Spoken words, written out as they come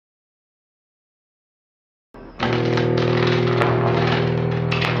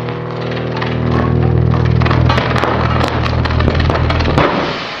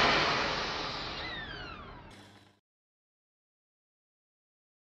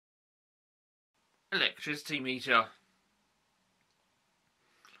Electricity meter.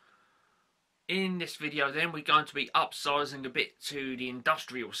 In this video then we're going to be upsizing a bit to the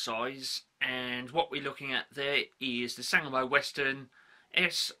industrial size, and what we're looking at there is the Sangamo Weston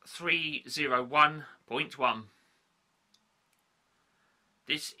S301.1.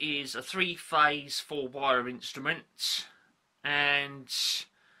 This is a 3-phase 4-wire instrument, and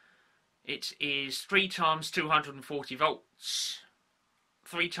it is 3 times 240 volts,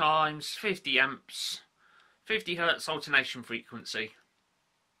 3 times 50 amps, 50 Hz alternation frequency.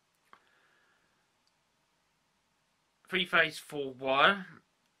 3-phase 4-wire,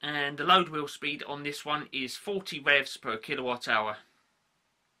 and the load wheel speed on this one is 40 revs per kWh.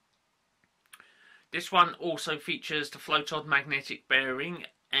 This one also features the floatod magnetic bearing,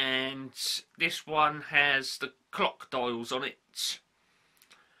 and this one has the clock dials on it.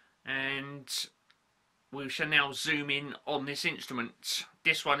 And we shall now zoom in on this instrument.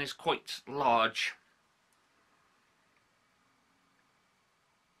 This one is quite large.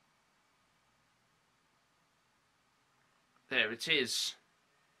 There it is.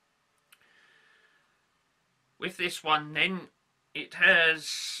 With this one then, it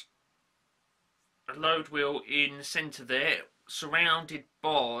has a load wheel in the centre there, surrounded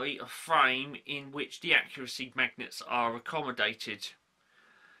by a frame in which the accuracy magnets are accommodated.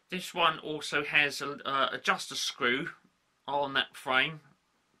 This one also has an adjuster screw on that frame,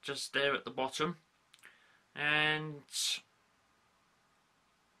 just there at the bottom, and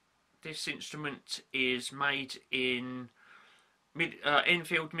this instrument is made in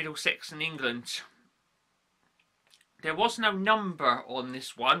Enfield, Middlesex in England. There was no number on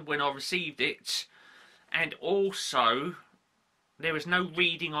this one when I received it, and also there is no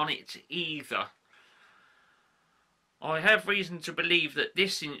reading on it either. I have reason to believe that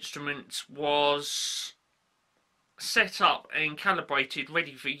this instrument was set up and calibrated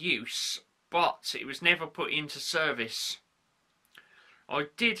ready for use, but it was never put into service. I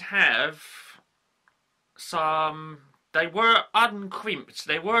did have some. They were uncrimped.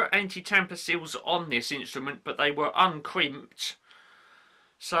 There were anti-tamper seals on this instrument, but they were uncrimped.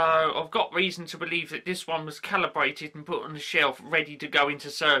 So I've got reason to believe that this one was calibrated and put on the shelf ready to go into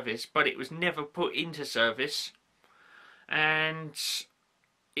service, but it was never put into service. And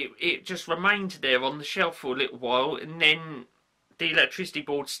it just remained there on the shelf for a little while, and then the electricity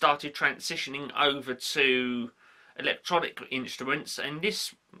board started transitioning over to electronic instruments, and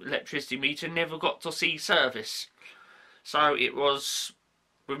this electricity meter never got to see service. So it was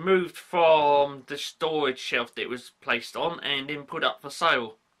removed from the storage shelf that it was placed on and then put up for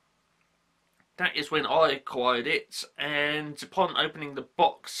sale. That is when I acquired it, and upon opening the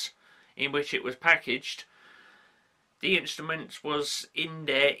box in which it was packaged, the instrument was in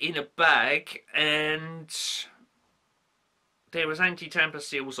there in a bag, and there was anti-tamper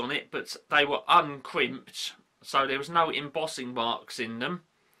seals on it, but they were uncrimped, so there was no embossing marks in them,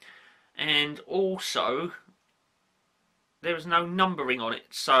 and also there was no numbering on it,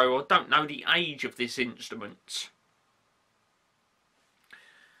 so I don't know the age of this instrument.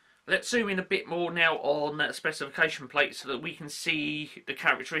 Let's zoom in a bit more now on that specification plate so that we can see the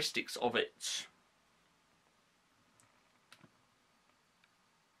characteristics of it.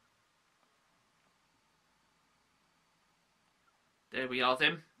 There we are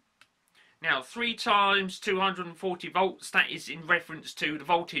then. Now 3 times 240 volts, that is in reference to the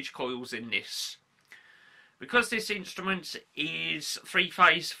voltage coils in this. Because this instrument is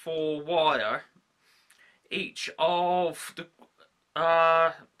 3-phase 4-wire, each of the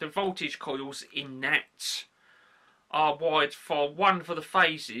voltage coils in that are wired for 1 for the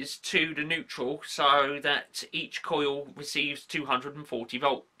phases, 2 the neutral, so that each coil receives 240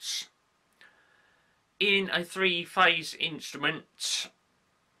 volts. In a 3-phase instrument,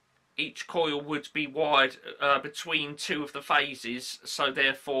 each coil would be wired between 2 of the phases, so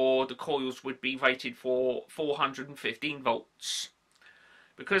therefore the coils would be rated for 415 volts.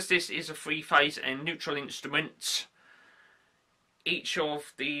 Because this is a 3-phase and neutral instrument, each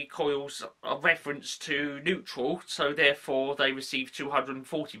of the coils are referenced to neutral, so therefore they receive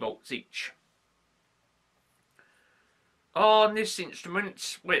 240 volts each. On this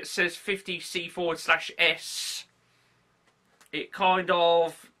instrument, where it says 50C/S, it kind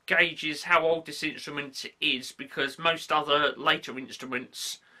of gauges how old this instrument is, because most other later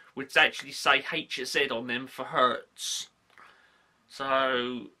instruments would actually say HZ on them for Hertz.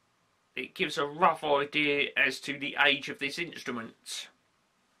 So it gives a rough idea as to the age of this instrument.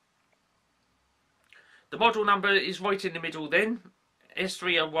 The model number is right in the middle then,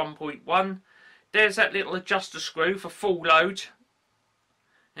 S301.1. There's that little adjuster screw for full load.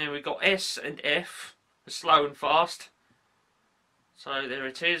 And we've got S and F for slow and fast. So there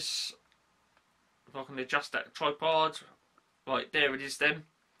it is. If I can adjust that tripod. Right, there it is then.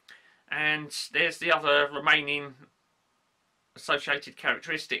 And there's the other remaining associated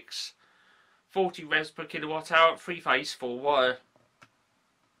characteristics. 40 revs per kilowatt hour, 3-phase 4-wire.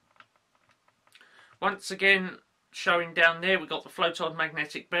 Once again, showing down there, we've got the float-on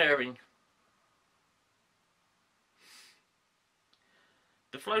magnetic bearing.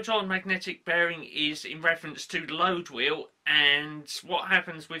 The float-on magnetic bearing is in reference to the load wheel, and what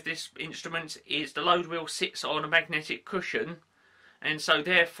happens with this instrument is the load wheel sits on a magnetic cushion, and so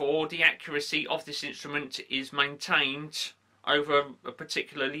therefore the accuracy of this instrument is maintained over a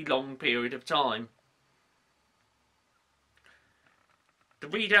particularly long period of time. The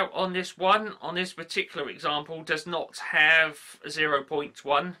readout on this one, on this particular example, does not have a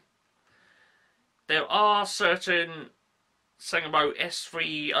 0.1. There are certain Sangamo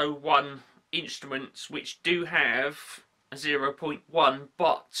S301 instruments which do have a 0.1,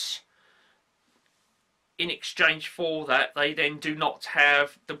 but in exchange for that they then do not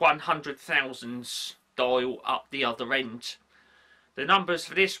have the 100,000s dial up the other end. The numbers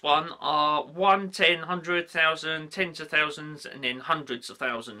for this one are 1, 10, 100, 1,000, tens of thousands, and then hundreds of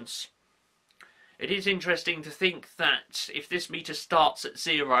thousands. It is interesting to think that if this meter starts at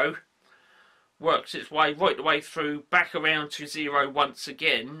 0, works its way right the way through, back around to 0 once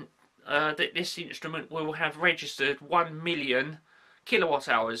again, that this instrument will have registered 1 million kilowatt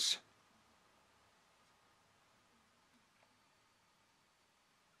hours.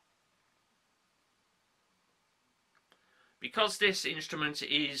 Because this instrument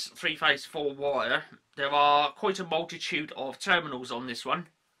is 3-phase 4-wire, there are quite a multitude of terminals on this one.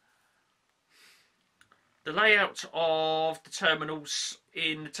 The layout of the terminals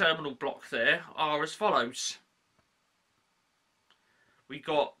in the terminal block there are as follows. We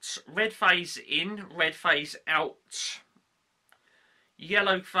got red phase in, red phase out,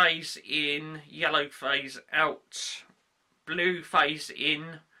 yellow phase in, yellow phase out, blue phase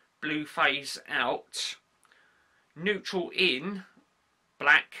in, blue phase out, neutral in,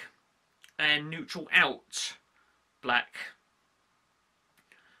 black, and neutral out, black.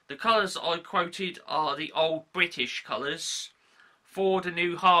 The colours I quoted are the old British colours. For the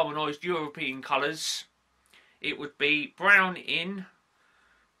new harmonised European colours, it would be brown in,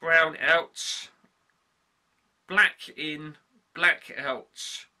 brown out, black in, black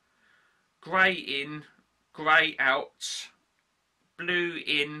out, grey in, grey out, blue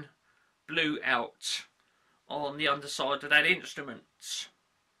in, blue out on the underside of that instrument.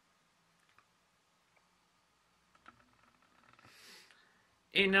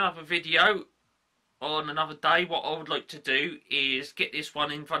 In another video on another day, what I would like to do is get this one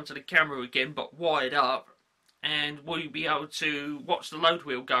in front of the camera again, but wired up, and we'll be able to watch the load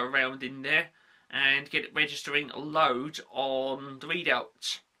wheel go around in there and get it registering a load on the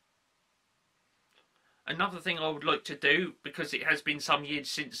readout. Another thing I would like to do, because it has been some years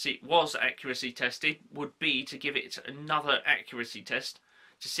since it was accuracy tested, would be to give it another accuracy test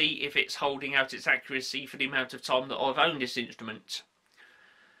to see if it's holding out its accuracy for the amount of time that I've owned this instrument.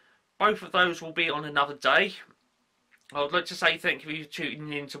 Both of those will be on another day. I would like to say thank you for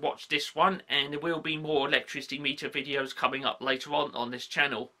tuning in to watch this one, and there will be more electricity meter videos coming up later on this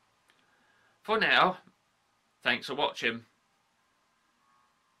channel. For now, thanks for watching.